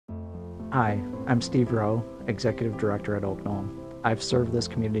Hi, I'm Steve Rowe, Executive Director at Oaknoll. I've served this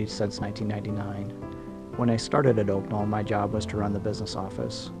community since 1999. When I started at Oaknoll, my job was to run the business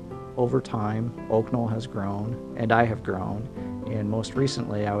office. Over time, Oaknoll has grown, and I have grown, and most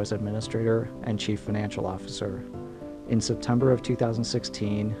recently I was Administrator and Chief Financial Officer. In September of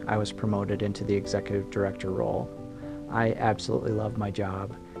 2016, I was promoted into the Executive Director role. I absolutely love my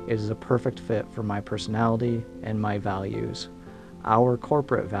job. It is a perfect fit for my personality and my values. Our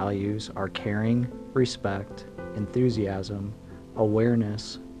corporate values are caring, respect, enthusiasm,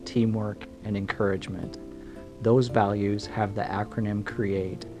 awareness, teamwork, and encouragement. Those values have the acronym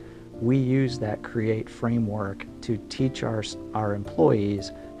CREATE. We use that CREATE framework to teach our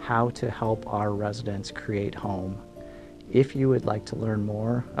employees how to help our residents create home. If you would like to learn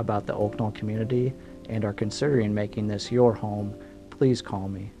more about the Oaknoll community and are considering making this your home, please call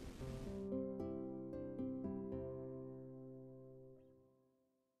me.